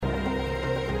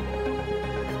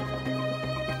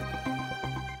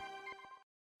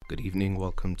Good evening.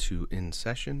 Welcome to In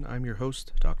Session. I'm your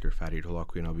host, Dr. Farid,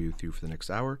 Holakouee, and I'll be with you for the next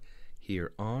hour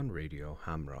here on Radio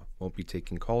Hamra. Won't be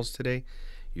taking calls today.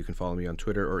 You can follow me on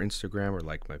Twitter or Instagram or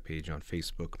like my page on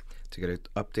Facebook to get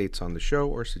updates on the show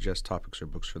or suggest topics or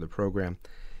books for the program.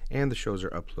 And the shows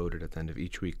are uploaded at the end of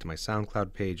each week to my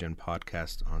SoundCloud page and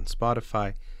podcast on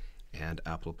Spotify and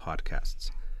Apple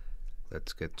Podcasts.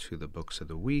 Let's get to the books of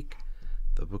the week.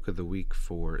 The book of the week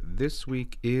for this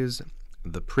week is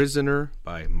The Prisoner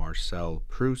by Marcel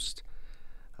Proust.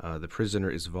 The Prisoner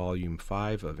is volume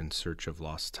 5 of In Search of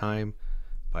Lost Time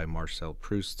by Marcel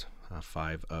Proust,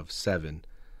 5 of 7.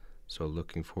 So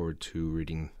looking forward to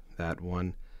reading that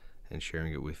one and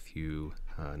sharing it with you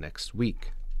next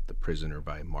week. The Prisoner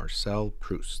by Marcel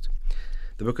Proust.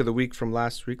 The book of the week from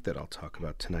last week that I'll talk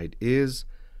about tonight is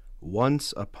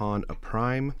Once Upon a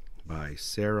Prime by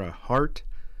Sarah Hart.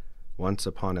 Once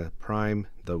Upon a Prime,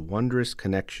 The Wondrous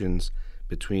Connections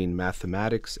Between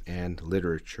Mathematics and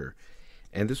Literature.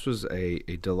 And this was a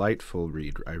delightful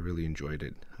read. I really enjoyed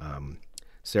it.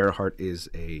 Sarah Hart is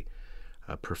a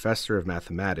professor of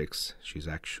mathematics. She's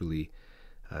actually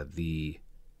the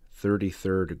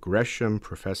 33rd Gresham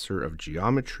Professor of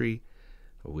Geometry,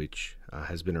 which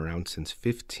has been around since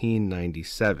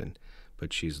 1597,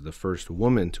 but she's the first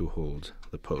woman to hold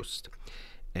the post.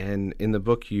 And in the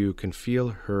book, you can feel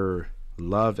her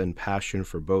love and passion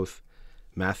for both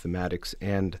mathematics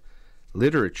and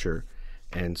literature.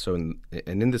 And so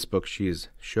in this book, she is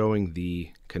showing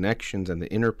the connections and the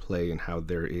interplay and how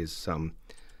there is some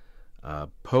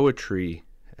poetry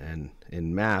and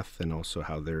in math, and also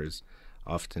how there is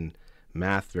often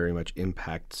math very much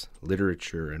impacts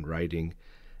literature and writing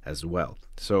as well.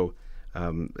 So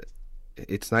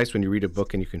it's nice when you read a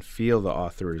book and you can feel the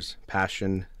author's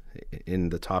passion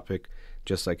in the topic,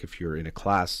 just like if you're in a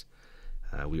class.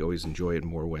 We always enjoy it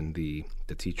more when the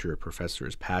teacher or professor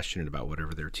is passionate about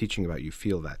whatever they're teaching about. You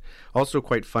feel that. Also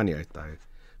quite funny. I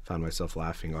found myself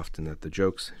laughing often at the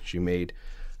jokes she made,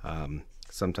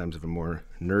 sometimes of a more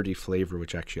nerdy flavor,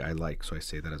 which actually I like, so I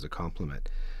say that as a compliment,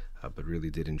 but really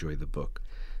did enjoy the book.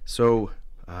 So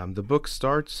the book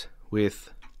starts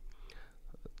with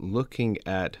looking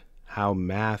at how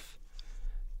math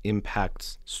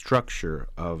impacts structure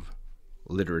of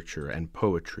literature and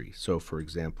poetry. So, for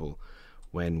example,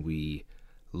 when we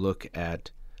look at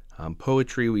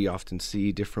poetry, we often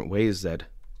see different ways that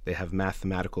they have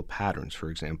mathematical patterns.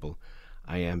 For example,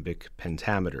 iambic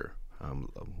pentameter. A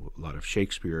lot of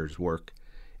Shakespeare's work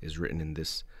is written in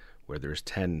this, where there's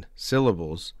 10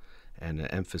 syllables and an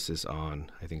emphasis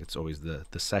on, I think it's always the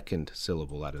second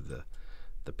syllable out of the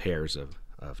pairs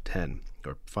of 10,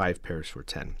 or 5 pairs for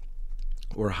 10.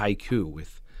 Or haiku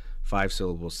with 5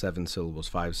 syllables, 7 syllables,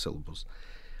 5 syllables.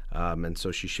 And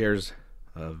so she shares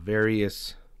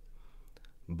various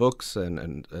books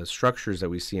and structures that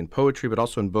we see in poetry, but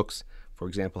also in books, for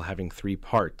example, having 3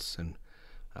 parts, and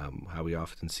how we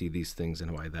often see these things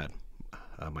and why that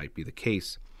might be the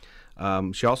case.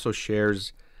 She also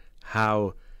shares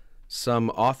how some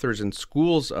authors and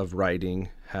schools of writing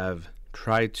have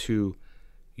tried to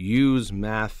use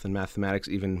math and mathematics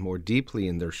even more deeply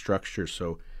in their structure.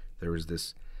 So there was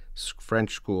this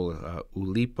French school,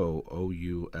 Oulipo,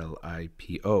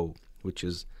 O-U-L-I-P-O, which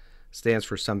stands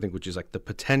for something which is like the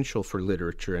potential for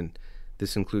literature, and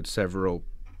this includes several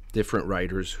different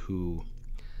writers who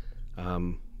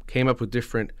came up with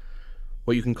different,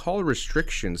 what you can call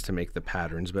restrictions to make the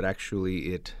patterns, but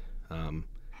actually it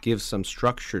gives some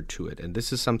structure to it. And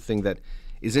this is something that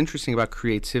is interesting about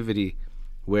creativity,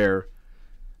 where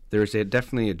there's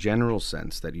definitely a general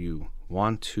sense that you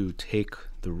want to take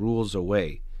the rules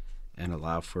away and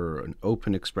allow for an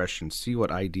open expression, see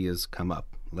what ideas come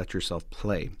up, let yourself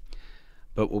play.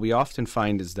 But what we often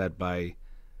find is that by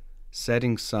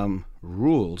setting some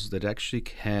rules that actually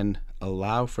can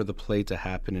allow for the play to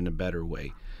happen in a better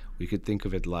way. We could think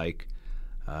of it like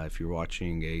if you're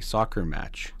watching a soccer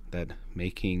match, that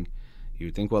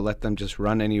you think, well, let them just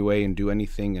run anyway and do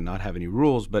anything and not have any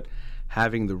rules, but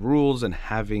having the rules and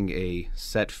having a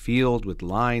set field with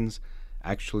lines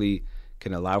actually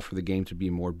can allow for the game to be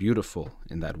more beautiful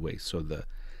in that way. So the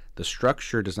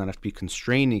structure does not have to be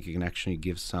constraining. It can actually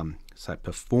give some type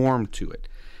of form to it.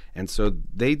 And so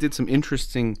they did some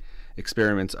interesting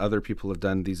experiments. Other people have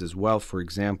done these as well. For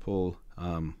example,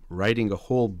 writing a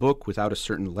whole book without a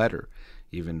certain letter.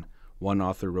 Even one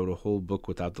author wrote a whole book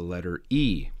without the letter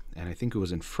E, and I think it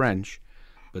was in French.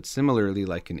 But similarly,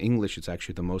 like in English, it's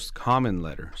actually the most common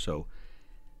letter. So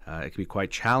it can be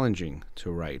quite challenging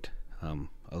to write a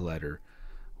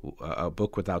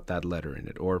book without that letter in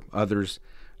it. Or others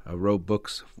wrote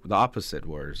books the opposite,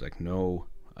 where it's like no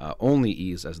only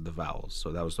E's as the vowels.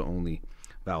 So that was the only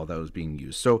vowel that was being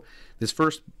used. So this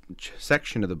first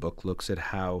section of the book looks at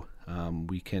how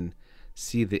we can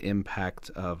see the impact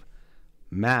of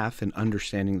math and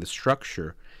understanding the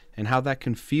structure, and how that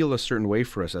can feel a certain way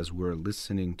for us as we're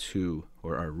listening to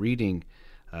or are reading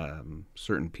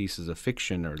certain pieces of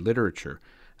fiction or literature,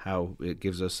 how it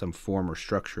gives us some form or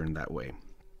structure in that way.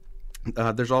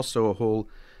 There's also a whole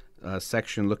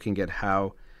section looking at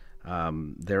how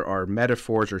there are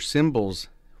metaphors or symbols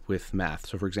with math.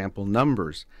 So, for example,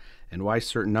 numbers, and why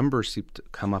certain numbers seem to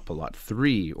come up a lot,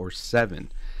 3 or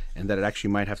 7, and that it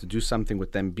actually might have to do something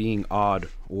with them being odd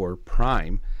or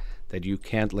prime, that you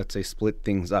can't, let's say, split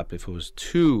things up. If it was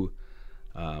 2,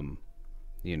 of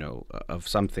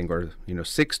something, or,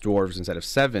 6 dwarves instead of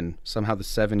 7, somehow the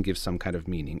 7 gives some kind of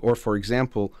meaning. Or, for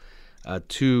example,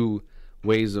 2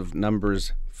 ways of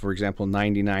numbers, for example,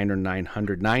 99 or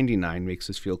 999 makes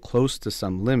us feel close to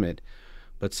some limit,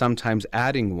 but sometimes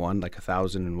adding 1, like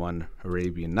 1001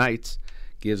 Arabian Nights,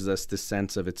 gives us this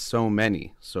sense of it's so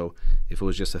many. So if it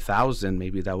was just 1,000,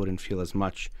 maybe that wouldn't feel as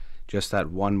much. Just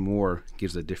that 1 more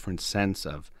gives a different sense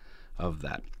of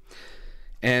that.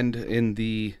 And in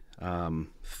the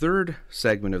third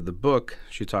segment of the book,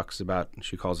 she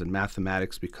calls it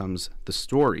Mathematics Becomes the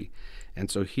Story.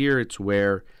 And so here it's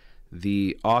where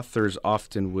the authors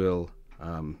often will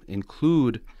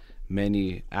include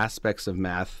many aspects of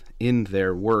math in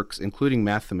their works, including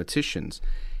mathematicians.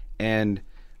 And,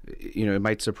 it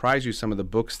might surprise you, some of the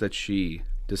books that she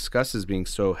discusses being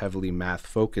so heavily math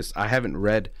focused. I haven't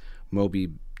read Moby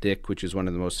Dick, which is one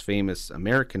of the most famous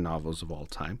American novels of all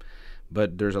time,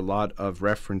 but there's a lot of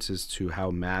references to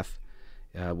how math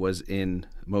was in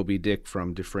Moby Dick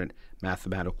from different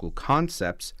mathematical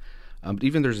concepts. But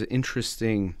even there's an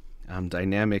interesting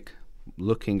dynamic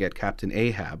looking at Captain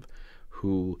Ahab,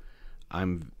 who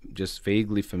I'm just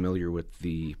vaguely familiar with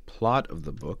the plot of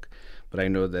the book, but I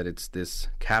know that it's this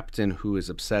captain who is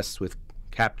obsessed with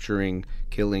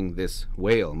killing this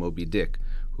whale, Moby Dick,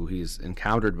 who he's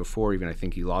encountered before. Even I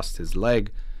think he lost his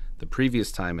leg the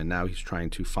previous time, and now he's trying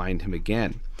to find him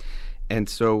again. And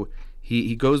so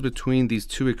he goes between these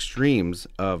two extremes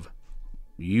of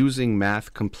using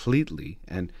math completely,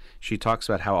 and she talks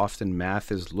about how often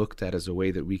math is looked at as a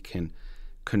way that we can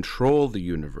control the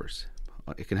universe.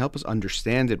 It can help us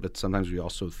understand it, but sometimes we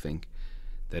also think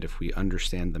that if we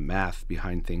understand the math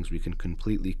behind things, we can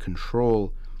completely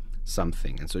control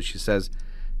something. And so she says,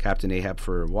 Captain Ahab,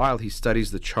 for a while, he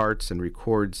studies the charts and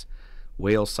records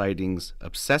whale sightings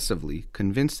obsessively,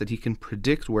 convinced that he can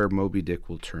predict where Moby Dick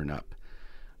will turn up.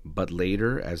 But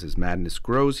later, as his madness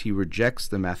grows, he rejects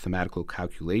the mathematical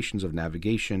calculations of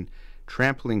navigation,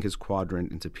 trampling his quadrant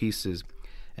into pieces,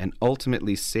 and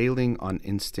ultimately sailing on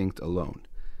instinct alone.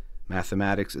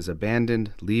 Mathematics is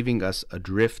abandoned, leaving us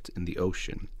adrift in the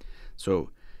ocean. So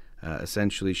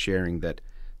essentially sharing that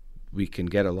we can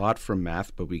get a lot from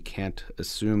math, but we can't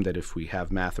assume that if we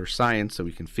have math or science, so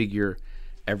we can figure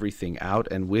everything out,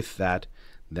 and with that,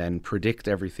 then predict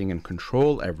everything and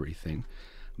control everything.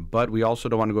 But we also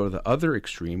don't want to go to the other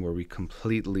extreme where we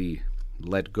completely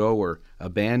let go or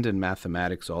abandon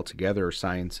mathematics altogether, or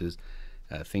sciences,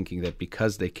 thinking that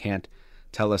because they can't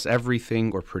tell us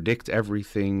everything or predict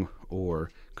everything or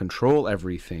control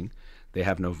everything, they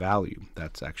have no value.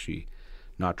 That's actually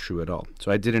not true at all.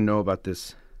 So I didn't know about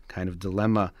this kind of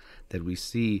dilemma that we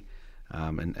see,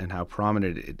 and how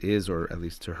prominent it is, or at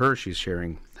least to her, she's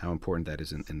sharing how important that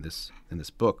is in this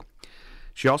book.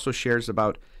 She also shares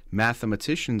about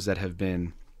mathematicians that have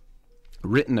been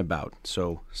written about.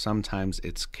 So sometimes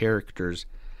it's characters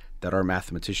that are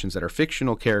mathematicians that are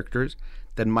fictional characters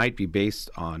that might be based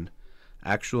on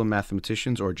actual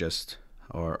mathematicians, or just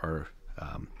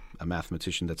a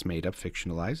mathematician that's made up,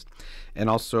 fictionalized. And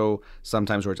also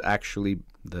sometimes where it's actually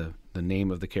the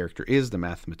name of the character is the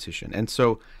mathematician. And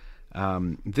so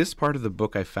this part of the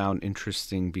book I found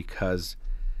interesting because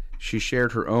she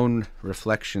shared her own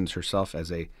reflections herself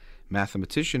as a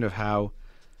mathematician of how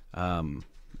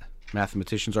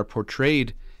mathematicians are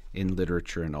portrayed in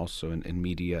literature and also in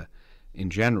media in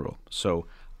general. So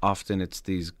often it's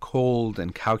these cold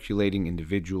and calculating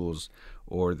individuals,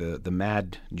 or the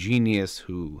mad genius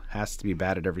who has to be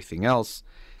bad at everything else,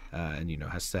 and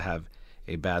has to have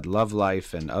a bad love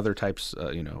life and other types,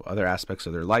 other aspects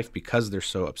of their life, because they're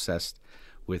so obsessed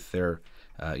with their,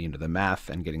 the math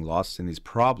and getting lost in these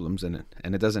problems, and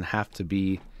it doesn't have to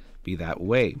be that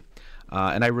way.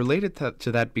 And I related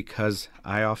to that because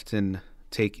I often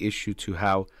take issue to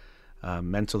how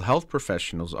mental health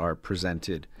professionals are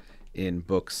presented in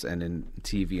books and in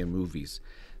TV and movies.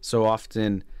 So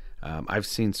often I've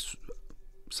seen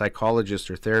psychologists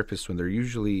or therapists when they're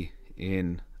usually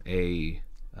in a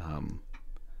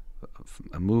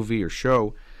a movie or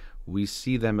show, we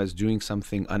see them as doing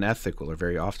something unethical, or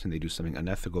very often they do something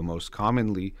unethical, most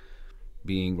commonly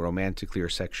being romantically or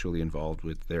sexually involved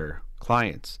with their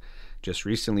clients. Just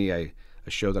recently, a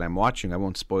show that I'm watching, I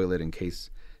won't spoil it in case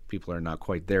people are not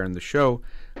quite there in the show,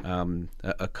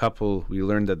 a couple, we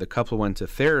learned that the couple went to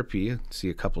therapy, see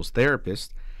a couple's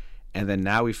therapist, and then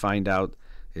now we find out,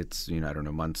 it's, I don't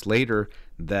know, months later,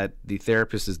 that the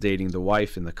therapist is dating the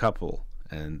wife in the couple,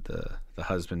 and the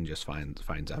husband just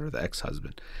finds out, or the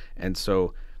ex-husband. And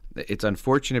so it's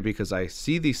unfortunate because I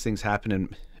see these things happen,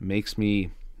 and it makes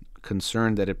me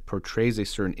concerned that it portrays a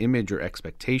certain image or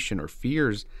expectation or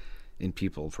fears in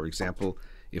people. For example,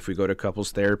 if we go to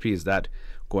couples therapy, is that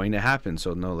going to happen?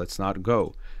 So no, let's not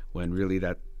go. When really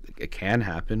that it can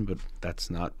happen, but that's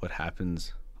not what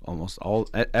happens almost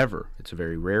ever. It's a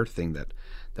very rare thing that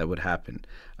would happen.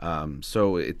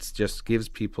 So it just gives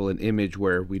people an image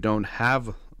where we don't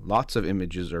have lots of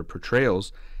images or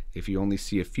portrayals. If you only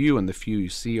see a few, and the few you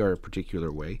see are a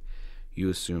particular way, you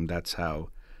assume that's how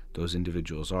those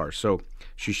individuals are. So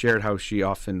she shared how she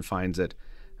often finds that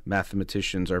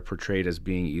mathematicians are portrayed as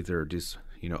being either just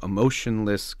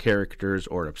emotionless characters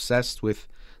or obsessed with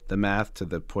the math to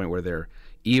the point where they're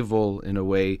evil in a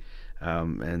way,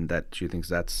 and that she thinks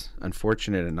that's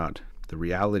unfortunate and not the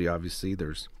reality. Obviously,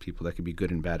 there's people that can be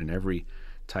good and bad in every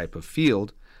type of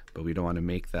field, but we don't want to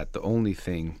make that the only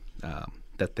thing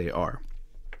that they are.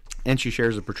 And she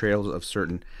shares the portrayals of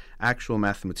certain actual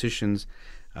mathematicians,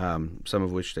 some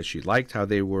of which that she liked how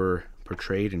they were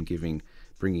portrayed and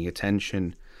bringing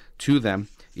attention to them,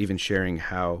 even sharing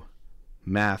how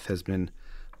math has been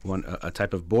a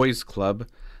type of boys' club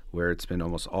where it's been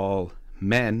almost all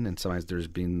men, and sometimes there's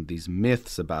been these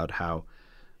myths about how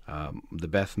the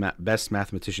best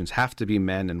mathematicians have to be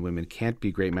men and women can't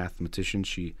be great mathematicians.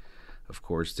 She, of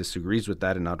course, disagrees with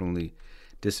that, and not only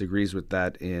disagrees with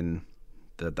that in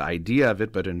the idea of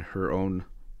it, but in her own,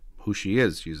 who she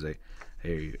is. She's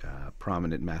a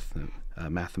prominent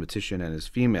mathematician and is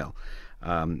female.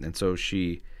 And so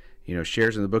she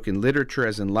shares in the book, in literature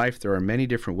as in life, there are many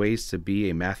different ways to be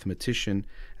a mathematician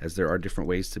as there are different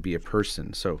ways to be a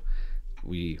person. So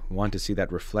we want to see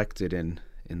that reflected in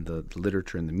the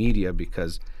literature and the media,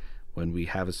 because when we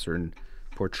have a certain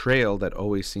portrayal that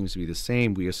always seems to be the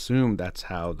same, we assume that's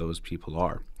how those people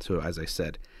are. So as I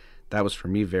said, that was for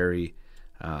me very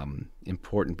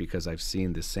important, because I've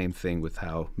seen the same thing with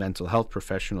how mental health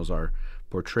professionals are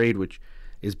portrayed, which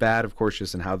is bad, of course,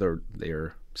 just in how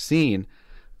they're seen.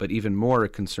 But even more,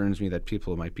 it concerns me that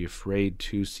people might be afraid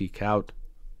to seek out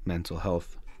mental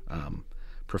health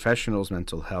professionals,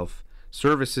 mental health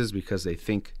services, because they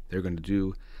think they're going to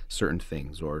do certain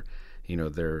things, or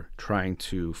they're trying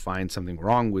to find something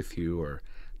wrong with you, or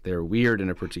they're weird in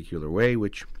a particular way,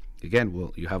 which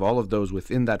again, you have all of those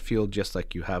within that field, just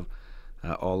like you have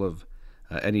all of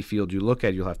any field you look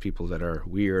at. You'll have people that are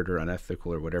weird or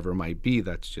unethical or whatever it might be.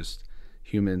 That's just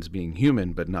humans being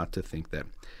human, but not to think that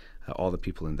all the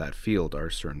people in that field are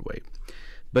a certain way.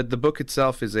 But the book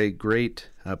itself is a great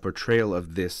portrayal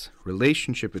of this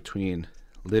relationship between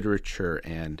literature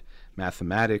and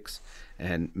mathematics,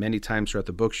 and many times throughout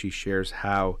the book she shares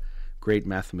how great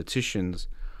mathematicians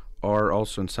are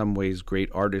also in some ways great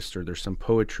artists, or there's some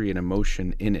poetry and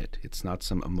emotion in it. It's not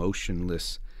some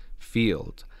emotionless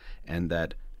field, and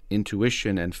that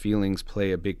intuition and feelings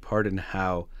play a big part in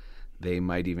how they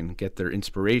might even get their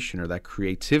inspiration or that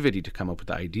creativity to come up with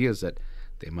the ideas that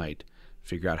they might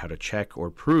figure out how to check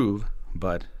or prove,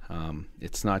 but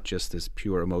it's not just this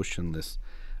pure emotionless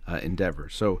endeavor.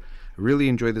 So I really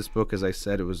enjoyed this book. As I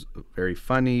said, it was very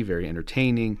funny, very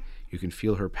entertaining. You can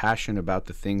feel her passion about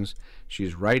the things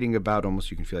she's writing about. Almost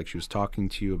you can feel like she was talking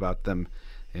to you about them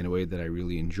in a way that I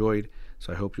really enjoyed.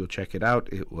 So I hope you'll check it out.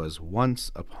 It was Once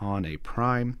Upon a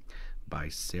Prime by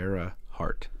Sarah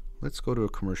Hart. Let's go to a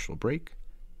commercial break.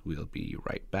 We'll be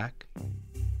right back.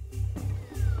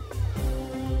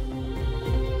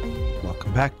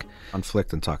 Welcome back.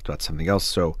 Conflict, and talked about something else.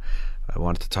 So I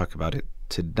wanted to talk about it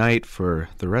tonight for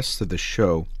the rest of the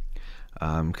show,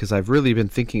 because I've really been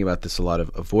thinking about this a lot, of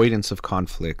avoidance of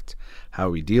conflict, how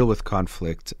we deal with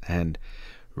conflict, and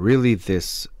really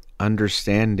this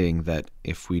understanding that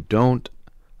if we don't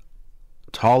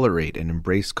tolerate and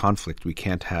embrace conflict, we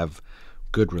can't have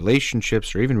good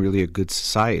relationships or even really a good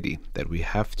society, that we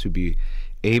have to be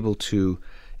able to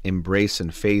embrace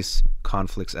and face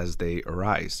conflicts as they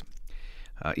arise.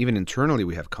 Even internally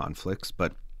we have conflicts,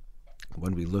 but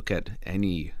when we look at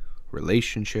any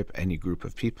relationship, any group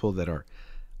of people that are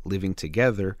living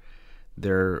together,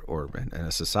 or in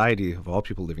a society of all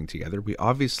people living together, we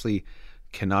obviously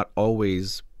cannot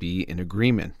always be in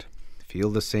agreement. feel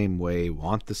the same way,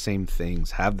 want the same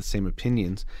things, have the same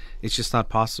opinions. It's just not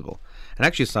possible. And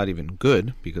actually, it's not even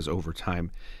good, because over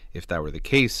time, if that were the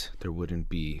case, there wouldn't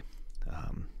be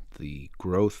the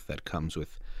growth that comes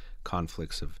with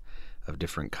conflicts of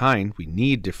different kind. We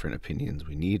need different opinions.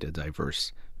 We need a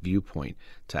diverse viewpoint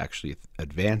to actually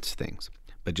advance things.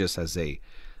 But just as a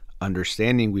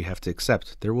understanding, we have to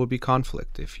accept there will be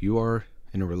conflict. If you are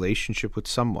in a relationship with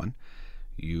someone,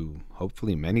 you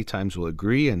hopefully many times will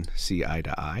agree and see eye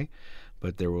to eye,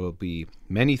 but there will be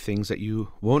many things that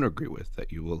you won't agree with,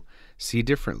 that you will see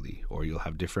differently, or you'll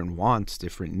have different wants,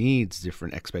 different needs,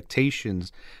 different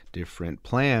expectations, different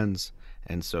plans,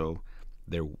 and so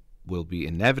there will be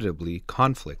inevitably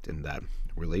conflict in that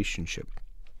relationship.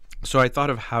 So I thought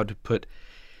of how to put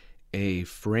a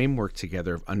framework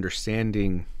together of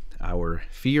understanding our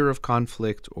fear of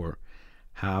conflict, or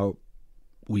how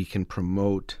we can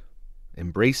promote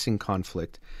embracing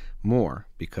conflict more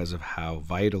because of how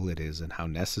vital it is and how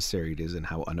necessary it is and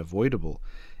how unavoidable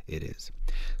it is.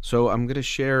 So I'm going to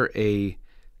share a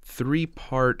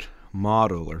 3-part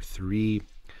model, or 3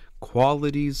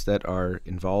 qualities that are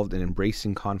involved in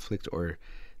embracing conflict, or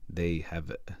they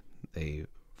have a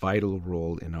vital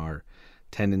role in our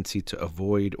tendency to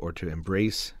avoid or to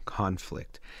embrace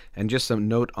conflict. And just some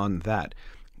note on that.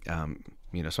 Some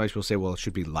people say, well, it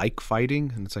should be like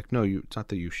fighting. And it's like, no, it's not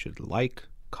that you should like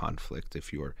conflict.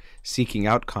 If you're seeking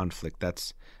out conflict,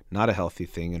 that's not a healthy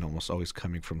thing, and almost always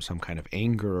coming from some kind of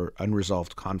anger or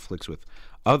unresolved conflicts with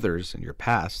others in your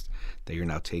past that you're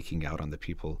now taking out on the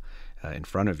people in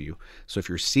front of you. So if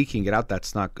you're seeking it out,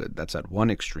 that's not good. That's at one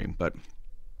extreme. But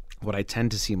what I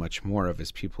tend to see much more of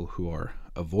is people who are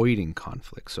avoiding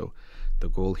conflict. So the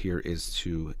goal here is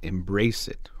to embrace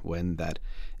it when that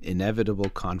inevitable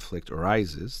conflict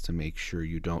arises, to make sure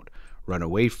you don't run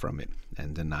away from it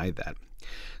and deny that.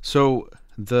 So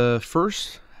the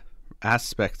first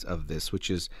aspect of this,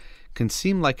 which can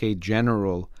seem like a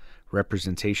general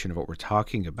representation of what we're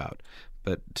talking about,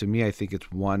 but to me, I think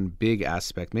it's one big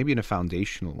aspect, maybe a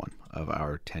foundational one, of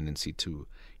our tendency to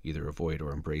either avoid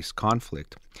or embrace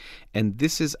conflict. And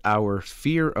this is our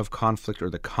fear of conflict, or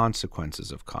the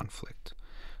consequences of conflict.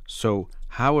 So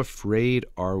how afraid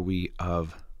are we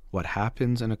of what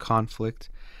happens in a conflict,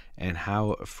 and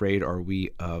how afraid are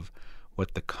we of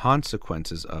what the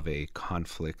consequences of a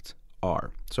conflict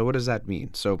are? So what does that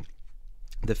mean? So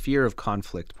the fear of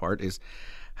conflict part is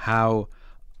how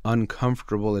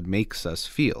uncomfortable it makes us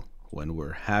feel when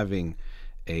we're having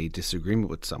a disagreement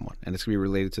with someone. And it's going to be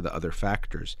related to the other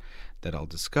factors that I'll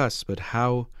discuss, but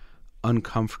how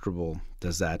uncomfortable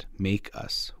does that make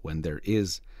us when there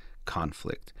is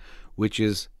conflict, which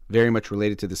is very much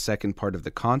related to the second part of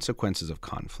the consequences of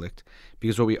conflict,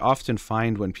 because what we often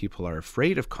find when people are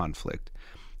afraid of conflict,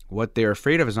 what they're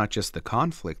afraid of is not just the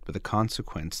conflict, but the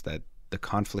consequence that the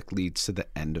conflict leads to the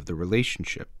end of the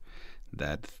relationship,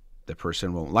 that the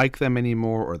person won't like them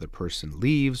anymore, or the person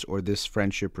leaves, or this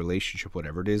friendship, relationship,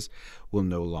 whatever it is, will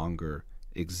no longer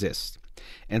exist.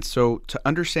 And so to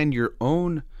understand your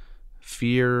own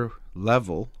fear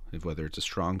level, whether it's a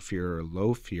strong fear or a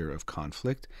low fear of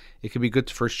conflict, it can be good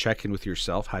to first check in with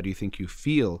yourself. How do you think you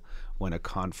feel when a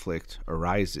conflict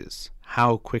arises?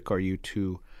 How quick are you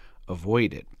to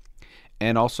avoid it?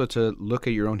 And also to look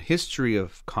at your own history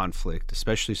of conflict,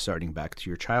 especially starting back to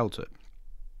your childhood.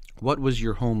 What was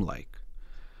your home like?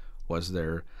 Was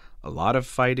there a lot of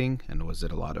fighting, and was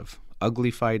it a lot of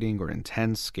ugly fighting or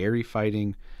intense, scary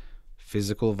fighting,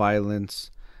 physical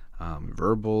violence,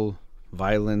 verbal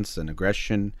violence and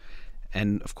aggression?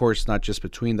 And of course, not just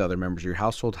between the other members of your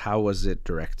household. How was it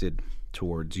directed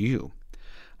towards you?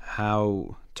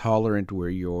 How tolerant were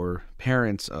your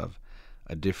parents of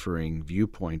a differing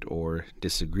viewpoint or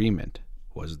disagreement?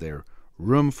 Was there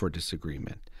room for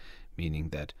disagreement, meaning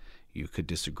that you could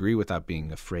disagree without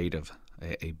being afraid of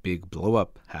a big blow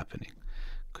up happening?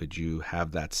 Could you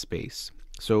have that space?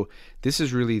 So this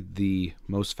is really the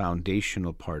most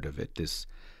foundational part of it, this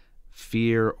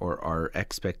fear or our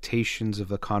expectations of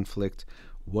the conflict.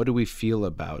 What do we feel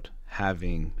about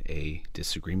having a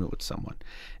disagreement with someone?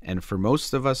 And for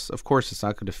most of us, of course, it's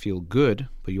not going to feel good,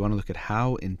 but you want to look at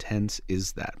how intense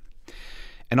is that.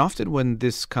 And often when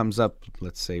this comes up,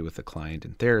 let's say with a client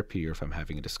in therapy, or if I'm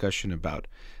having a discussion about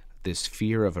this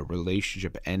fear of a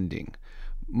relationship ending,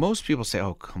 most people say,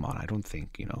 oh, come on, I don't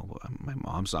think, my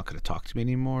mom's not going to talk to me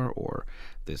anymore, or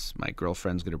my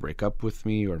girlfriend's going to break up with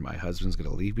me, or my husband's going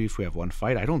to leave me if we have one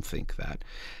fight. I don't think that.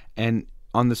 And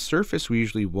on the surface, we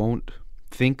usually won't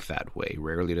think that way.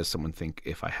 Rarely does someone think,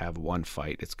 if I have one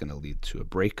fight, it's going to lead to a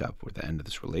breakup or the end of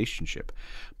this relationship.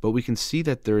 But we can see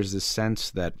that there is this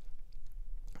sense that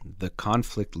the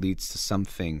conflict leads to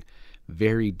something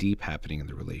very deep happening in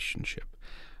the relationship.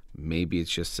 Maybe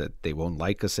it's just that they won't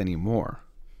like us anymore,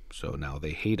 so now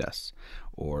they hate us.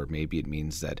 Or maybe it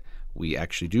means that we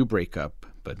actually do break up,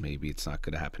 but maybe it's not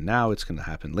going to happen now, it's going to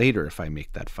happen later if I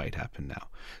make that fight happen now.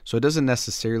 So it doesn't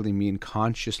necessarily mean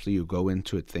consciously you go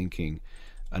into it thinking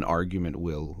an argument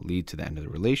will lead to the end of the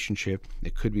relationship.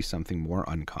 It could be something more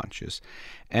unconscious.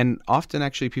 And often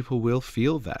actually people will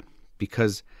feel that,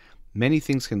 because many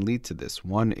things can lead to this.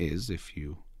 One is if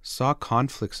you saw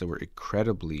conflicts that were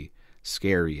incredibly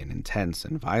scary and intense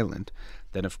and violent,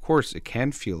 then of course it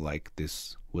can feel like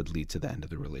this would lead to the end of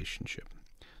the relationship.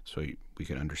 So we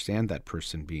can understand that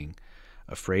person being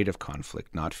afraid of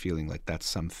conflict, not feeling like that's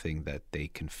something that they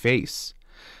can face.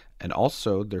 And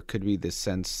also there could be this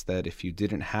sense that if you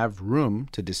didn't have room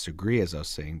to disagree, as I was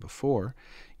saying before,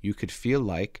 you could feel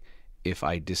like if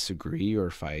I disagree or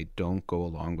if I don't go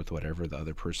along with whatever the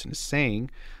other person is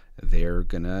saying, they're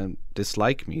going to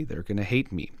dislike me, they're going to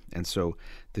hate me. And so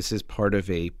this is part of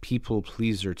a people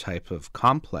pleaser type of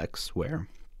complex where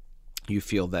you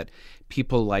feel that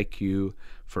people like you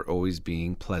for always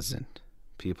being pleasant.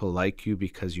 People like you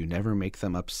because you never make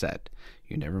them upset,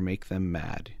 you never make them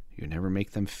mad, you never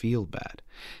make them feel bad.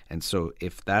 And so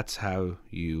if that's how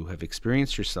you have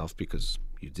experienced yourself because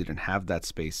you didn't have that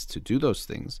space to do those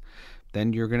things,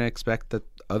 then you're going to expect that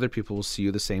other people will see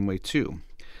you the same way too.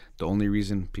 The only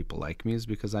reason people like me is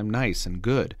because I'm nice and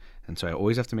good. And so I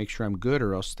always have to make sure I'm good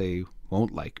or else they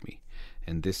won't like me.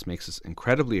 And this makes us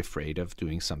incredibly afraid of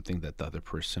doing something that the other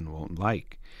person won't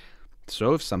like.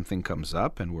 So if something comes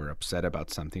up and we're upset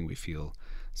about something, we feel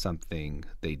something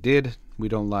they did we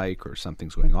don't like, or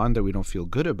something's going on that we don't feel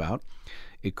good about,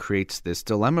 it creates this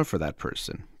dilemma for that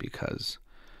person because,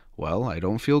 well, I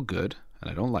don't feel good and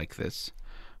I don't like this,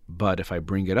 but if I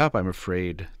bring it up, I'm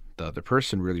afraid the other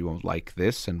person really won't like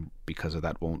this, and because of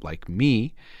that won't like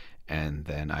me, and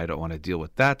then I don't want to deal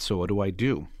with that, so what do I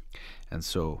do? And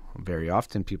so very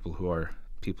often people who are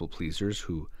people pleasers,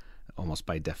 who almost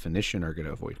by definition are going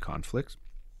to avoid conflicts,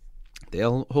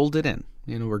 they'll hold it in.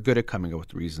 We're good at coming up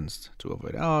with reasons to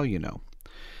avoid. Oh,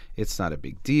 it's not a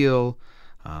big deal.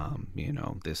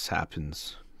 This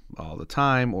happens all the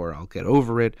time, or I'll get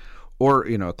over it. Or,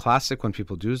 a classic when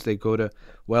people do is they go to,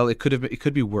 well, it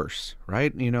could be worse,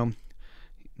 right?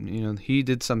 He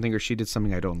did something or she did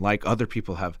something I don't like. Other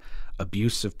people have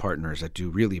abusive partners that do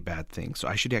really bad things, so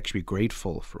I should actually be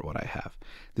grateful for what I have.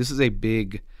 This is a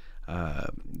big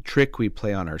trick we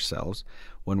play on ourselves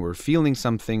when we're feeling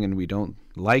something and we don't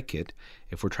like it.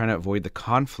 If we're trying to avoid the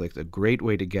conflict, a great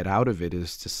way to get out of it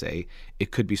is to say,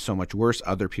 it could be so much worse.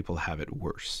 Other people have it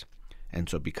worse. And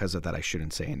so because of that, I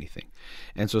shouldn't say anything.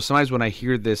 And so sometimes when I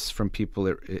hear this from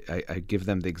people, I give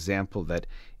them the example that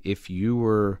if you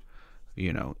were,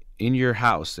 in your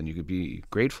house, and you could be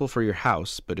grateful for your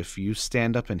house, but if you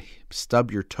stand up and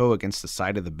stub your toe against the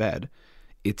side of the bed,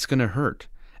 it's going to hurt.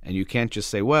 And you can't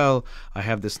just say, well, I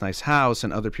have this nice house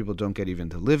and other people don't get even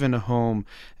to live in a home,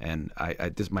 and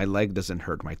my leg doesn't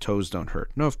hurt, my toes don't hurt.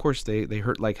 No, of course they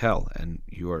hurt like hell, and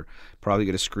you are probably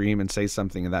going to scream and say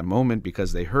something in that moment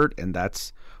because they hurt, and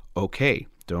that's okay.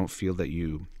 Don't feel that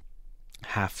you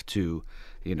have to,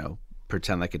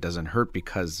 pretend like it doesn't hurt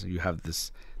because you have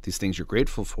these things you're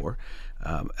grateful for.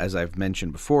 As I've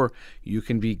mentioned before, you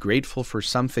can be grateful for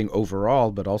something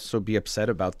overall, but also be upset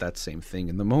about that same thing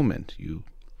in the moment. You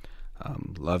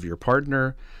love your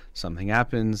partner, something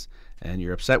happens, and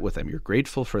you're upset with them. You're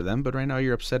grateful for them, but right now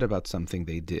you're upset about something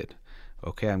they did.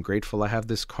 Okay, I'm grateful I have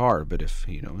this car, but if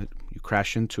you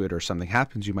crash into it or something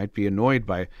happens, you might be annoyed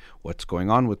by what's going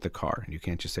on with the car. And you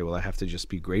can't just say, well, I have to just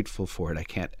be grateful for it. I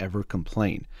can't ever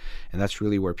complain. And that's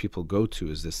really where people go to,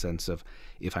 is this sense of,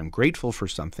 if I'm grateful for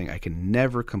something, I can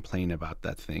never complain about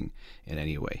that thing in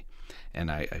any way. And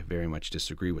I very much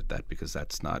disagree with that, because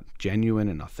that's not genuine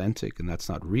and authentic, and that's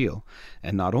not real.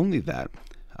 And not only that,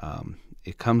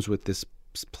 it comes with this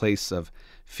place of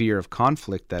fear of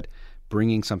conflict, that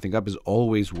bringing something up is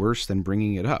always worse than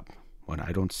bringing it up, when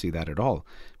I don't see that at all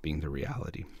being the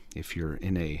reality. If you're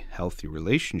in a healthy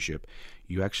relationship,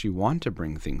 you actually want to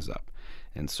bring things up.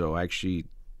 And so I actually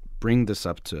bring this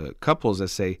up to couples that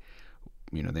say,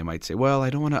 they might say, well, I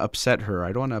don't want to upset her,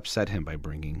 I don't want to upset him by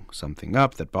bringing something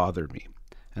up that bothered me.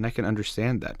 And I can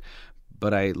understand that.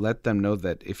 But I let them know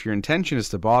that if your intention is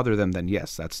to bother them, then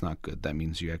yes, that's not good. That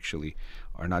means you actually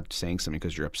are not saying something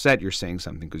because you're upset. You're saying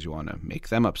something because you want to make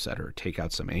them upset or take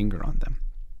out some anger on them.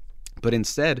 But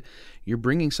instead, you're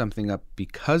bringing something up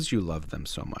because you love them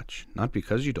so much, not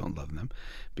because you don't love them.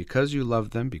 Because you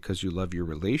love them, because you love your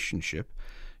relationship,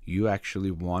 you actually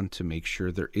want to make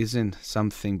sure there isn't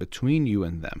something between you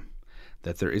and them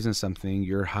that there isn't something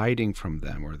you're hiding from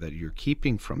them or that you're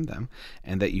keeping from them,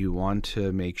 and that you want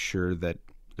to make sure that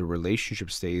the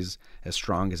relationship stays as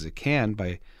strong as it can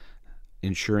by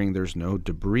ensuring there's no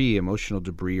debris, emotional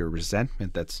debris or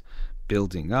resentment that's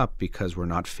building up because we're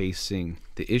not facing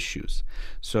the issues.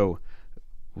 So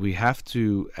we have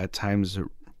to at times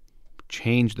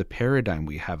change the paradigm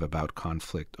we have about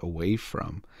conflict away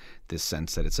from this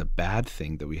sense that it's a bad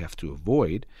thing that we have to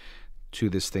avoid, to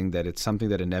this thing that it's something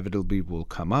that inevitably will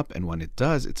come up. And when it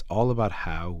does, it's all about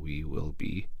how we will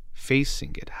be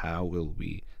facing it. How will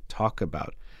we talk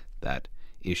about that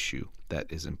issue that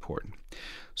is important?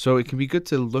 So it can be good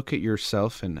to look at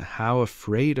yourself and how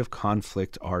afraid of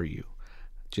conflict are you?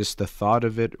 Just the thought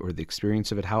of it or the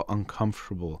experience of it, how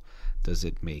uncomfortable does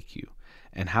it make you?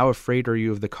 And how afraid are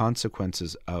you of the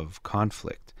consequences of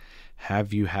conflict?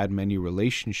 Have you had many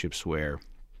relationships where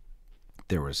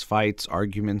there was fights,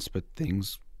 arguments, but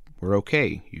things were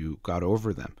okay? You got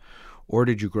over them. Or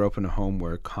did you grow up in a home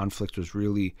where conflict was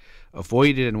really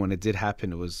avoided, and when it did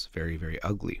happen, it was very, very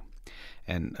ugly?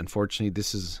 And unfortunately,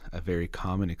 this is a very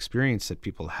common experience that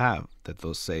people have, that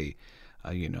they'll say,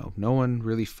 no one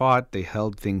really fought, they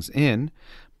held things in,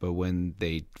 but when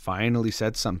they finally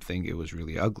said something, it was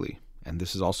really ugly. And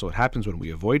this is also what happens when we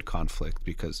avoid conflict,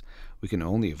 because we can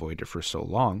only avoid it for so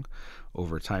long.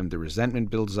 Over time, the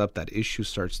resentment builds up, that issue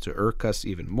starts to irk us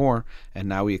even more, and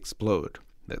now we explode.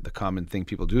 The common thing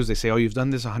people do is they say, oh, you've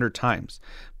done this 100 times.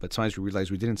 But sometimes we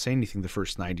realize we didn't say anything the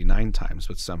first 99 times,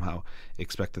 but somehow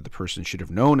expect that the person should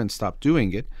have known and stopped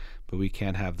doing it. But we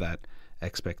can't have that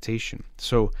expectation.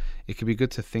 So it can be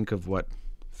good to think of what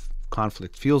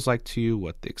conflict feels like to you,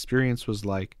 what the experience was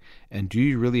like, and do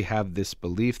you really have this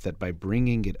belief that by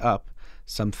bringing it up,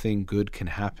 something good can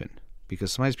happen?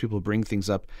 Because sometimes people bring things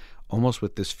up almost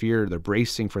with this fear, they're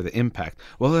bracing for the impact.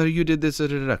 Well, you did this,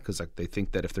 because they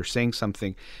think that if they're saying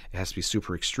something, it has to be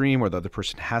super extreme, or the other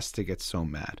person has to get so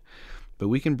mad. But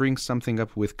we can bring something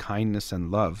up with kindness and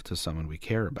love to someone we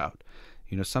care about.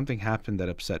 Something happened that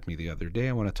upset me the other day.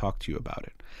 I want to talk to you about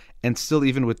it. And still,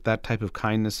 even with that type of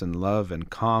kindness and love and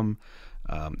calm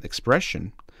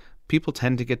expression, people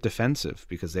tend to get defensive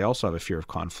because they also have a fear of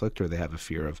conflict, or they have a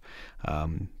fear of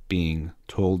being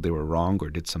told they were wrong or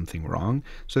did something wrong.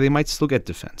 So they might still get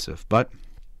defensive, but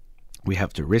we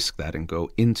have to risk that and go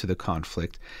into the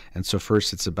conflict. And so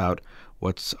first it's about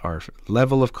what's our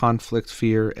level of conflict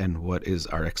fear and what is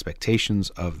our expectations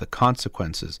of the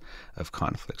consequences of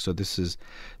conflict. So this is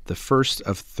the first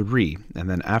of 3. And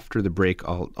then after the break,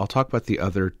 I'll talk about the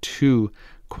other 2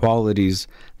 qualities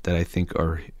that I think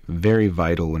are very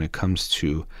vital when it comes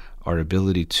to our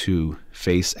ability to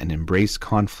face and embrace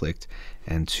conflict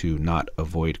and to not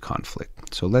avoid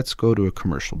conflict. So let's go to a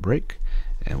commercial break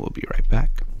and we'll be right back.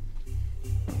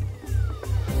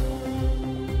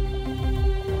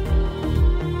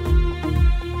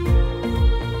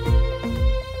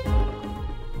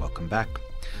 Back.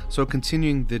 So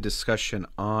continuing the discussion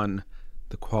on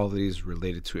the qualities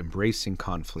related to embracing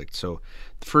conflict. So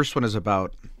the first one is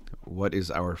about what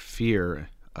is our fear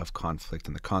of conflict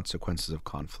and the consequences of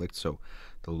conflict. So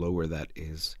the lower that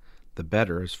is, the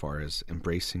better as far as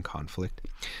embracing conflict.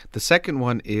 The second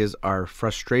one is our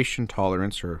frustration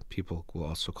tolerance, or people will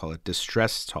also call it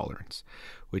distress tolerance,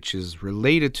 which is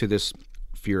related to this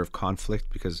fear of conflict,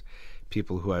 because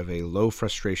people who have a low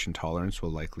frustration tolerance will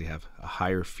likely have a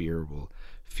higher fear, will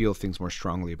feel things more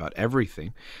strongly about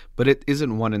everything, but it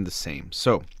isn't one and the same.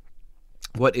 So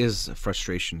what is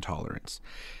frustration tolerance?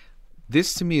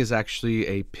 This to me is actually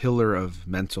a pillar of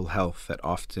mental health that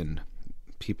often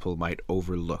people might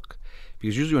overlook.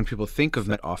 Because usually when people think of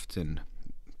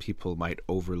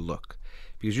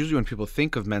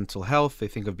mental health, they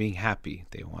think of being happy.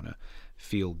 They want to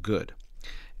feel good.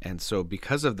 And so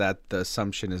because of that, the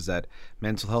assumption is that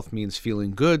mental health means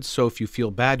feeling good. So if you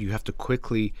feel bad, you have to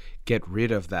quickly get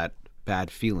rid of that bad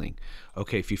feeling.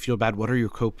 Okay, if you feel bad, what are your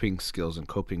coping skills and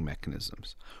coping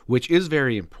mechanisms? Which is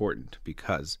very important,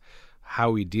 because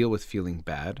how we deal with feeling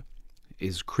bad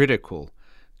is critical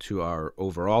to our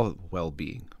overall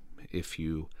well-being. If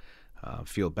you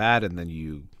feel bad and then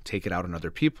you take it out on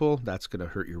other people, that's going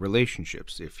to hurt your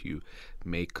relationships. If you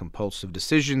make compulsive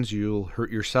decisions, you'll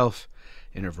hurt yourself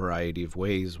in a variety of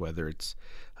ways, whether it's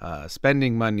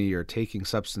spending money or taking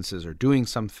substances or doing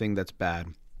something that's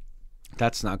bad.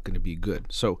 That's not going to be good.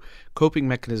 So coping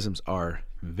mechanisms are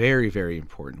very, very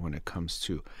important when it comes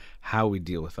to how we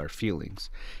deal with our feelings.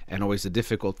 And always the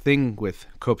difficult thing with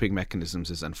coping mechanisms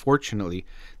is, unfortunately,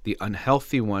 the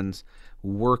unhealthy ones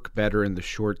work better in the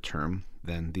short term,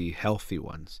 than the healthy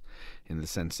ones, in the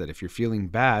sense that if you're feeling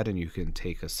bad and you can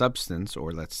take a substance,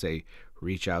 or let's say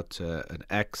reach out to an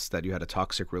ex that you had a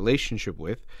toxic relationship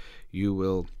with, you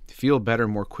will feel better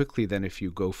more quickly than if you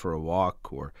go for a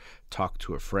walk or talk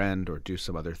to a friend or do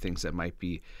some other things that might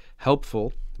be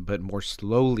helpful but more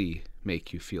slowly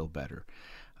make you feel better.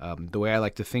 The way I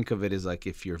like to think of it is like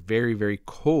if you're very, very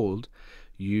cold,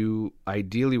 you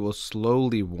ideally will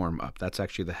slowly warm up. That's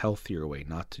actually the healthier way,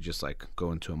 not to just like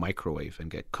go into a microwave and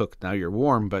get cooked. Now you're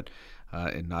warm, but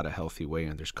in not a healthy way,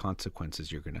 and there's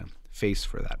consequences you're going to face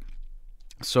for that.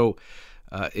 So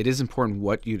it is important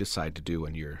what you decide to do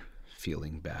when you're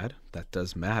feeling bad. That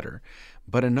does matter.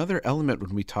 But another element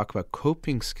when we talk about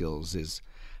coping skills is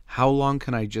how long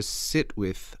can I just sit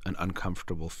with an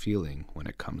uncomfortable feeling when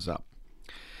it comes up?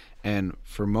 And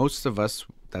for most of us,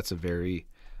 that's a very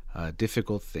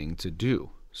difficult thing to do.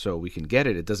 So we can get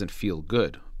it. It doesn't feel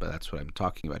good, but that's what I'm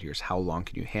talking about here is how long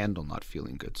can you handle not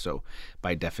feeling good? So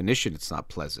by definition, it's not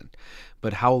pleasant.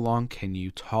 But how long can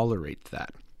you tolerate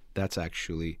that? That's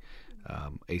actually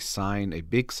a sign, a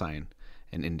big sign,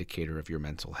 an indicator of your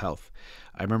mental health.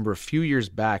 I remember a few years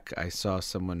back, I saw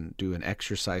someone do an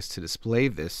exercise to display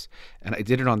this, and I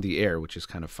did it on the air, which is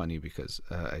kind of funny because,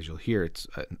 as you'll hear, it's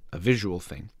a visual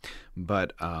thing.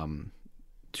 But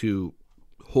to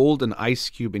hold an ice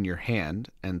cube in your hand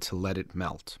and to let it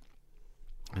melt.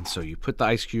 And so you put the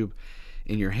ice cube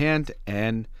in your hand,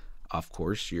 and of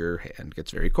course, your hand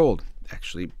gets very cold,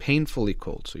 actually painfully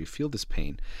cold. So you feel this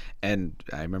pain. And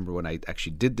I remember when I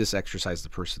actually did this exercise, the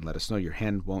person let us know your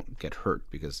hand won't get hurt,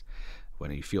 because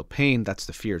when you feel pain, that's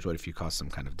the fear. Is what if you cause some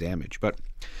kind of damage? But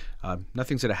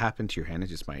nothing's going to happen to your hand. It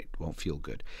just won't feel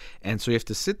good. And so you have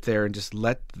to sit there and just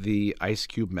let the ice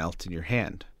cube melt in your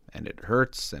hand. And it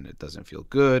hurts and it doesn't feel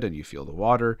good, and you feel the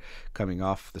water coming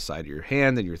off the side of your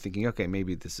hand, and you're thinking, okay,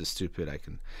 maybe this is stupid, I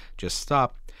can just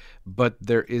stop. But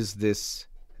there is this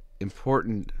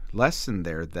important lesson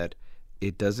there that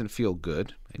it doesn't feel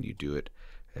good, and you do it.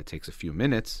 It takes a few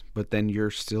minutes, but then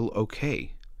you're still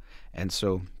okay. And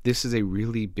so this is a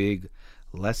really big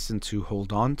lesson to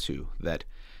hold on to, that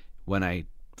when I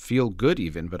feel good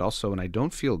even, but also when I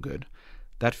don't feel good,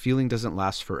 that feeling doesn't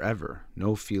last forever.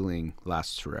 No feeling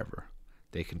lasts forever.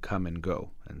 They can come and go.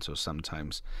 And so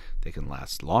sometimes they can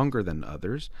last longer than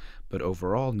others, but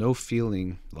overall, no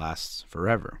feeling lasts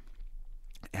forever.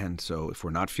 And so if we're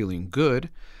not feeling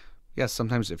good, yes,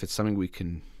 sometimes if it's something we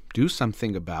can do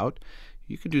something about,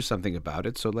 you can do something about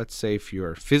it. So let's say if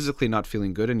you're physically not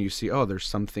feeling good and you see, oh, there's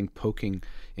something poking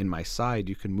in my side,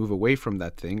 you can move away from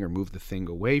that thing or move the thing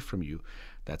away from you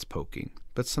that's poking.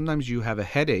 But sometimes you have a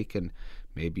headache and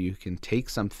maybe you can take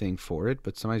something for it,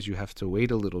 but sometimes you have to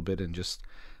wait a little bit and just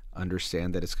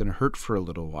understand that it's going to hurt for a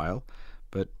little while,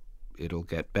 but it'll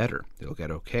get better. It'll get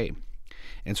okay.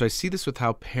 And so I see this with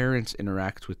how parents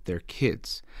interact with their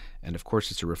kids. And of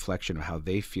course, it's a reflection of how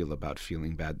they feel about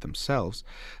feeling bad themselves,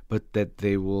 but that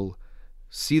they will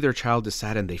see their child is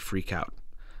sad and they freak out.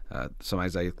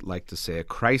 Sometimes I like to say a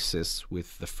crisis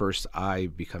with the first I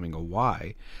becoming a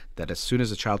Y, that as soon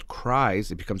as a child cries,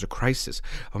 it becomes a crisis.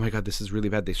 Oh my God, this is really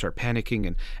bad. They start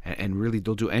panicking and really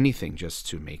they'll do anything just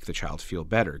to make the child feel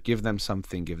better. Give them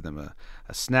something, give them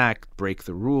a snack, break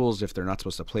the rules if they're not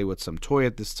supposed to play with some toy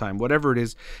at this time, whatever it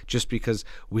is, just because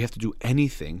we have to do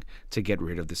anything to get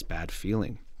rid of this bad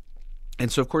feeling.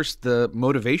 And so, of course, the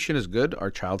motivation is good. Our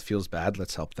child feels bad.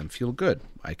 Let's help them feel good.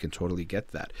 I can totally get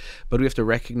that. But we have to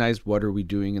recognize, what are we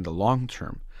doing in the long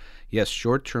term? Yes,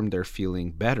 short term, they're feeling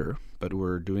better, but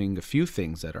we're doing a few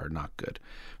things that are not good.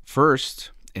 First,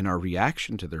 in our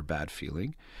reaction to their bad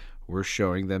feeling, we're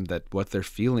showing them that what they're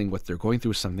feeling, what they're going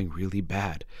through, is something really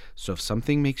bad. So if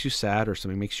something makes you sad or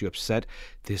something makes you upset,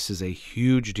 this is a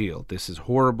huge deal. This is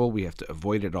horrible. We have to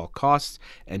avoid it at all costs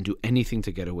and do anything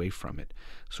to get away from it.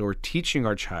 So we're teaching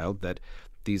our child that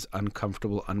these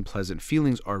uncomfortable, unpleasant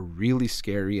feelings are really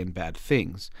scary and bad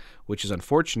things, which is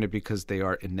unfortunate because they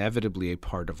are inevitably a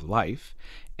part of life.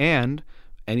 And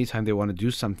anytime they want to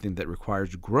do something that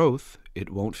requires growth, it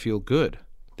won't feel good.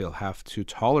 They'll have to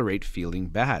tolerate feeling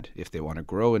bad if they want to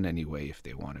grow in any way, if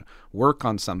they want to work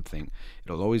on something.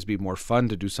 It'll always be more fun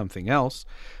to do something else.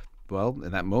 Well,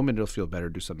 in that moment, it'll feel better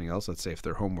to do something else, let's say if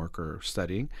they're homework or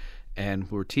studying.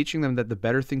 And we're teaching them that the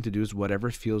better thing to do is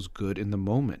whatever feels good in the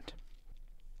moment.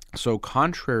 So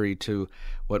contrary to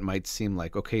what might seem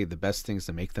like, okay, the best thing is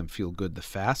to make them feel good the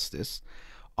fastest,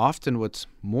 often what's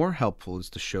more helpful is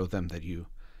to show them that you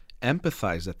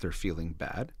empathize that they're feeling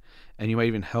bad, and you might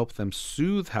even help them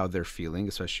soothe how they're feeling,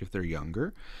 especially if they're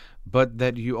younger, but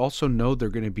that you also know they're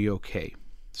going to be okay.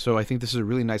 So I think this is a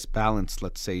really nice balance.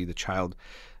 Let's say the child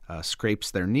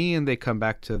scrapes their knee and they come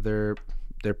back to their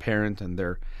parent and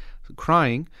they're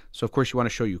crying. So, of course, you want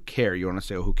to show you care. You want to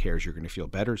say, oh, who cares? You're going to feel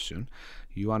better soon.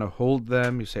 You want to hold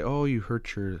them. You say, oh, you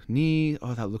hurt your knee.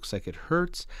 Oh, that looks like it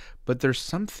hurts. But there's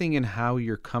something in how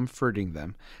you're comforting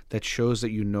them that shows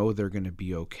that you know they're going to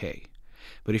be okay.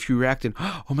 But if you react in,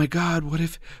 oh my God, what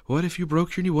if you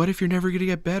broke your knee? What if you're never going to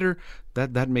get better?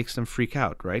 That makes them freak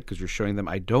out, right? Because you're showing them,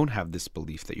 I don't have this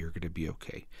belief that you're going to be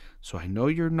okay. So I know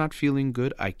you're not feeling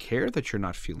good. I care that you're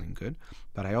not feeling good,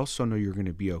 but I also know you're going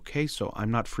to be okay. So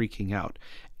I'm not freaking out.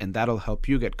 And that'll help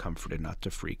you get comforted not to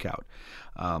freak out.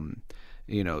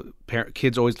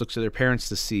 Kids always look to their parents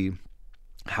to see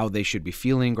how they should be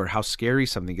feeling or how scary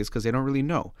something is because they don't really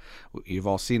know. You've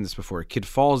all seen this before. A kid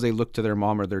falls, they look to their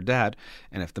mom or their dad,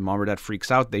 and if the mom or dad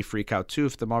freaks out, they freak out too.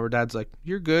 If the mom or dad's like,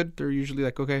 you're good, they're usually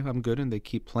like, okay, I'm good, and they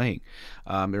keep playing.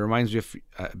 It reminds me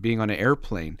of being on an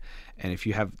airplane, and if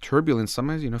you have turbulence,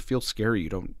 sometimes, feel scary. You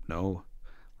don't know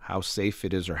how safe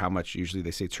it is or how much. Usually they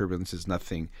say turbulence is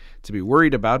nothing to be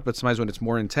worried about, but sometimes when it's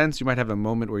more intense, you might have a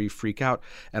moment where you freak out.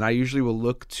 And I usually will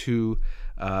look to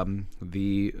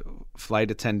the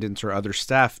flight attendants or other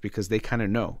staff because they kind of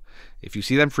know. If you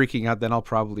see them freaking out, then I'll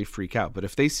probably freak out. But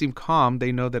if they seem calm,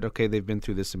 they know that, okay, they've been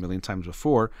through this a million times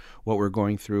before. What we're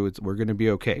going through, we're going to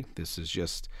be okay. This is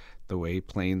just the way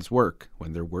planes work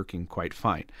when they're working quite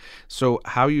fine. So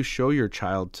how you show your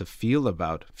child to feel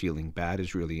about feeling bad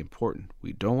is really important.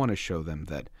 We don't want to show them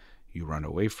that you run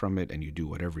away from it and you do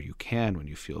whatever you can when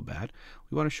you feel bad.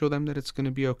 We want to show them that it's going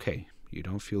to be okay. You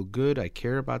don't feel good. I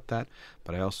care about that,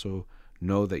 but I also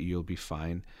know that you'll be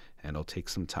fine and it'll take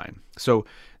some time. So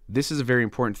this is a very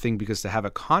important thing because to have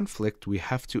a conflict, we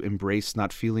have to embrace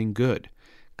not feeling good.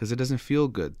 Because it doesn't feel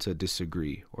good to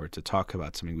disagree or to talk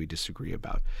about something we disagree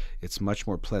about. It's much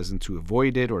more pleasant to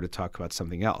avoid it or to talk about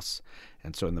something else.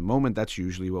 And so in the moment, that's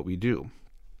usually what we do.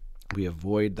 We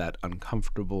avoid that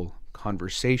uncomfortable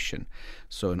conversation.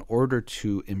 So in order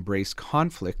to embrace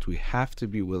conflict, we have to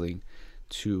be willing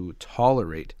to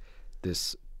tolerate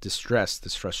this distress,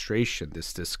 this frustration,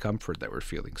 this discomfort that we're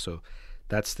feeling. So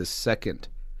that's the second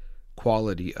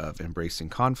quality of embracing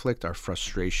conflict, our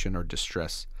frustration or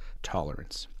distress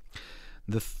tolerance.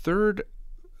 The third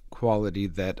quality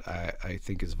that I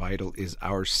think is vital is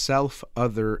our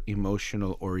self-other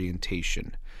emotional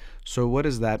orientation. So what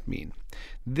does that mean?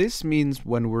 This means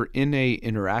when we're in a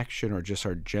interaction or just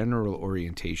our general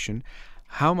orientation,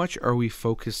 how much are we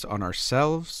focused on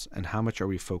ourselves and how much are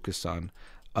we focused on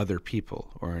other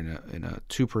people or in a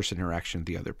two-person interaction,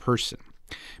 the other person?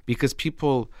 Because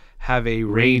people have a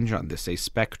range on this, a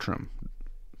spectrum,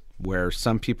 where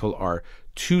some people are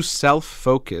too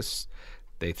self-focused.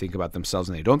 They think about themselves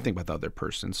and they don't think about the other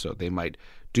person. So they might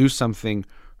do something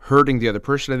hurting the other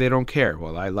person and they don't care.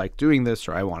 Well, I like doing this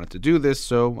or I wanted to do this,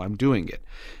 so I'm doing it.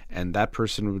 And that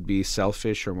person would be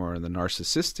selfish or more on the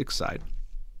narcissistic side.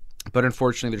 But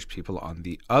unfortunately, there's people on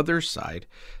the other side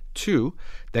too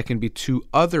that can be too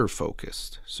other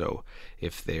focused. So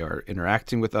if they are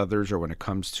interacting with others or when it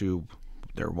comes to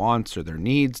their wants or their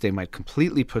needs, they might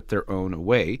completely put their own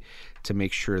away to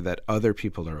make sure that other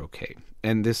people are okay.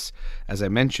 And this, as I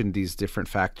mentioned, these different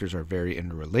factors are very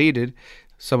interrelated.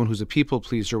 Someone who's a people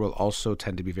pleaser will also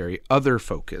tend to be very other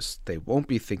focused. They won't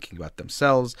be thinking about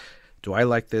themselves. Do I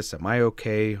like this? Am I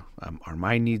okay? Are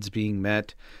my needs being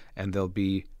met? And they'll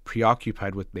be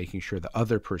preoccupied with making sure the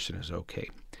other person is okay.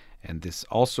 And this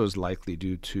also is likely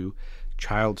due to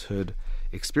childhood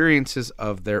experiences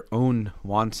of their own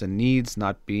wants and needs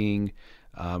not being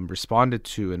responded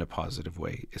to in a positive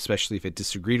way, especially if it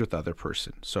disagreed with the other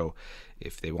person. So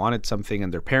if they wanted something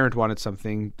and their parent wanted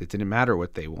something, it didn't matter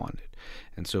what they wanted.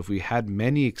 And so if we had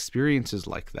many experiences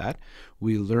like that,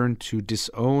 we learn to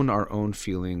disown our own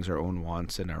feelings, our own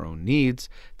wants, and our own needs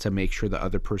to make sure the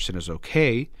other person is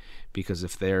okay. Because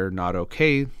if they're not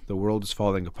okay, the world is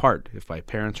falling apart. If my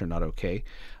parents are not okay,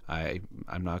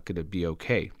 I'm not going to be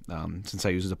okay. Since I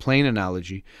use the plane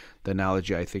analogy, the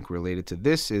analogy I think related to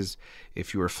this is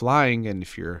if you were flying and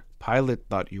if your pilot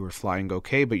thought you were flying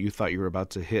okay, but you thought you were about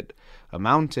to hit a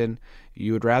mountain,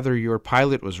 you would rather your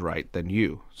pilot was right than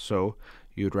you. So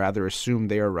you would rather assume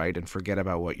they are right and forget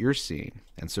about what you're seeing.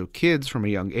 And so kids from a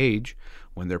young age,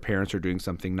 when their parents are doing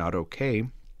something not okay,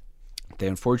 they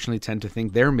unfortunately tend to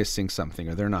think they're missing something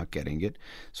or they're not getting it.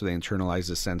 So they internalize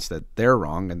the sense that they're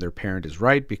wrong and their parent is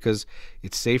right because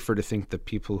it's safer to think that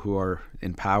people who are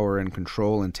in power and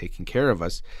control and taking care of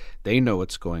us, they know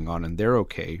what's going on and they're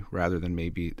okay, rather than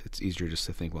maybe it's easier just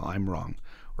to think, well, I'm wrong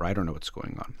or I don't know what's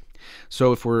going on.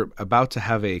 So if we're about to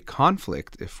have a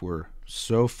conflict, if we're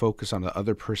so focused on the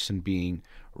other person being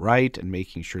right and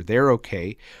making sure they're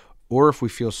okay, or if we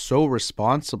feel so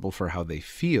responsible for how they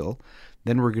feel,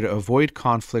 then we're going to avoid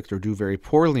conflict or do very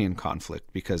poorly in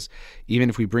conflict, because even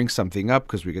if we bring something up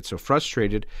because we get so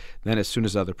frustrated, then as soon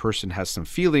as the other person has some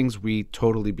feelings, we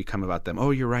totally become about them.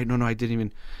 Oh, you're right. No, I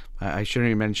shouldn't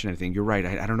even mention anything. You're right.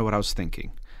 I don't know what I was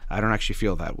thinking. I don't actually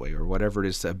feel that way, or whatever it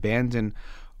is, to abandon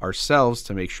ourselves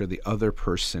to make sure the other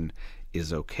person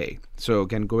is okay. So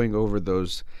again, going over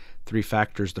those 3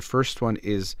 factors, the first one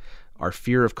is our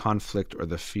fear of conflict or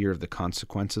the fear of the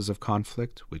consequences of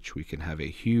conflict, which we can have a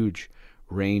huge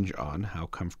range on. How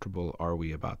comfortable are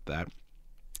we about that?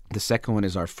 The second one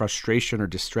is our frustration or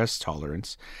distress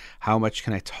tolerance. How much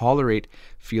can I tolerate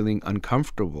feeling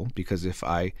uncomfortable? Because if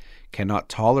I cannot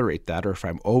tolerate that, or if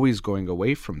I'm always going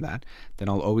away from that, then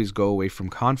I'll always go away from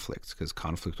conflicts, because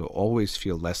conflict will always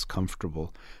feel less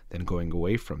comfortable than going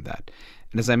away from that.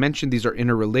 And as I mentioned, these are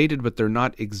interrelated, but they're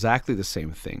not exactly the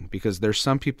same thing, because there's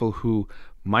some people who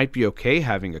might be okay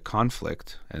having a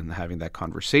conflict and having that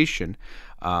conversation,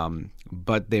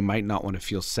 but they might not want to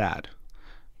feel sad.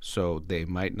 So they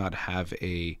might not have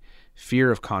a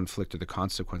fear of conflict or the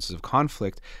consequences of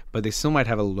conflict, but they still might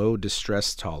have a low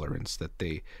distress tolerance that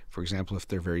they, for example, if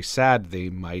they're very sad, they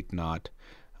might not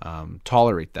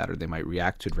tolerate that, or they might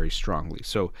react to it very strongly.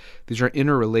 So these are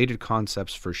interrelated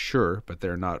concepts for sure, but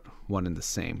they're not one and the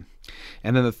same.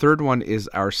 And then the third one is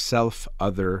our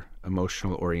self-other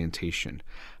emotional orientation.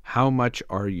 How much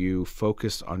are you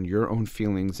focused on your own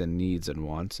feelings and needs and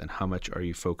wants, and how much are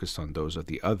you focused on those of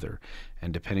the other?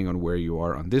 And depending on where you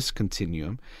are on this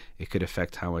continuum, it could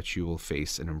affect how much you will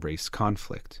face and embrace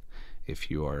conflict.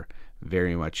 If you are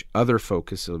very much other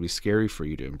focused, it'll be scary for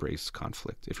you to embrace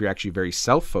conflict. If you're actually very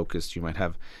self-focused, you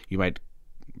might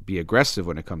be aggressive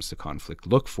when it comes to conflict.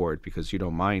 Look for it, because you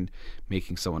don't mind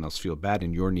making someone else feel bad,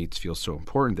 and your needs feel so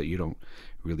important that you don't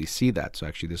really see that. So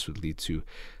actually this would lead to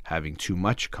having too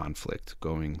much conflict,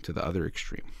 going to the other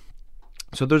extreme.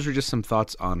 So those are just some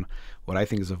thoughts on what I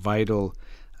think is a vital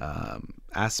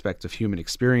aspect of human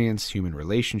experience, human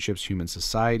relationships, human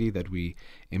society, that we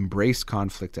embrace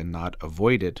conflict and not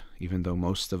avoid it, even though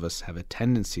most of us have a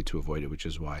tendency to avoid it, which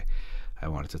is why I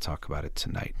wanted to talk about it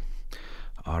tonight.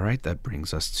 All right, that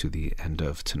brings us to the end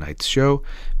of tonight's show.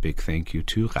 Big thank you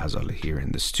to Ghazal here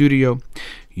in the studio.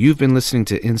 You've been listening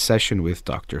to In Session with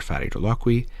Dr. Farid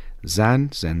Holakouee, Zan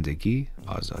Zendegi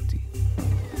Azadi.